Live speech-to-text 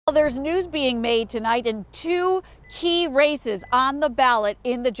There's news being made tonight in two key races on the ballot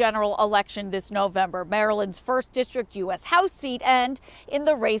in the general election this November. Maryland's 1st District U.S. House seat, and in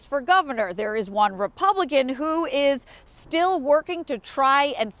the race for governor. There is one Republican who is still working to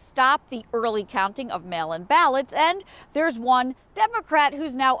try and stop the early counting of mail-in ballots, and there's one Democrat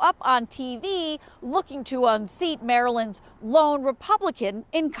who's now up on TV looking to unseat Maryland's lone Republican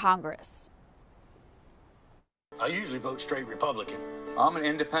in Congress. I usually vote straight Republican. I'm an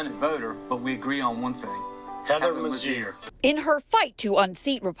independent voter, but we agree on one thing. Heather Mizeur. In her fight to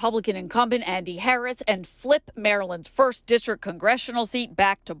unseat Republican incumbent Andy Harris and flip Maryland's 1st District congressional seat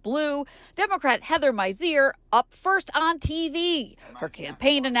back to blue, Democrat Heather Mizeur up first on TV. Her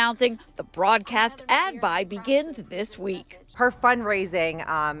campaign announcing the broadcast ad buy begins this week. Her fundraising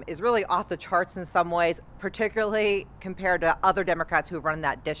is really off the charts in some ways, particularly compared to other Democrats who've run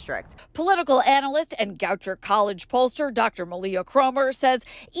that district. Political analyst and Goucher College pollster Dr. Malia Cromer says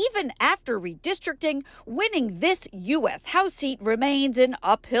even after redistricting, winning this U.S. House seat remains an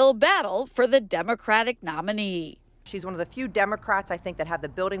uphill battle for the Democratic nominee. She's one of the few Democrats, I think, that have the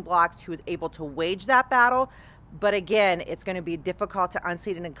building blocks who is able to wage that battle. But again, it's going to be difficult to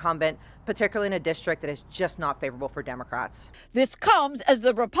unseat an incumbent, particularly in a district that is just not favorable for Democrats. This comes as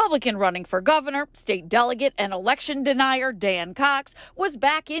the Republican running for governor, state delegate and election denier Dan Cox was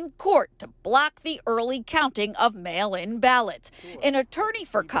back in court to block the early counting of mail-in ballots. An attorney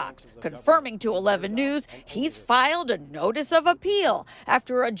for Cox confirming to 11 News he's filed a notice of appeal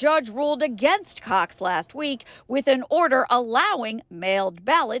after a judge ruled against Cox last week with an order allowing mailed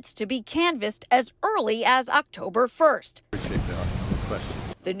ballots to be canvassed as early as October 1st.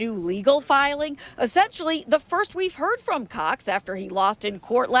 The new legal filing, essentially the first we've heard from Cox after he lost in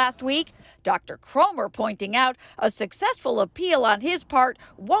court last week. Dr. Cromer pointing out a successful appeal on his part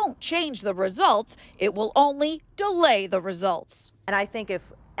won't change the results. It will only delay the results. And I think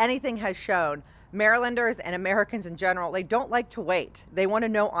if anything has shown, Marylanders and Americans in general, they don't like to wait. They want to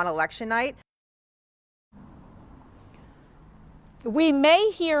know on election night. We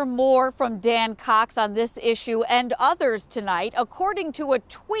may hear more from Dan Cox on this issue and others tonight. According to a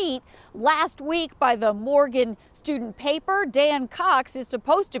tweet last week by the Morgan student paper, Dan Cox is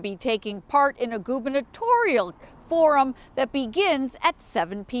supposed to be taking part in a gubernatorial forum that begins at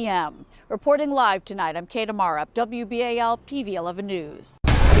 7 p.m. Reporting live tonight, I'm Kate Amara, WBAL-TV 11 News.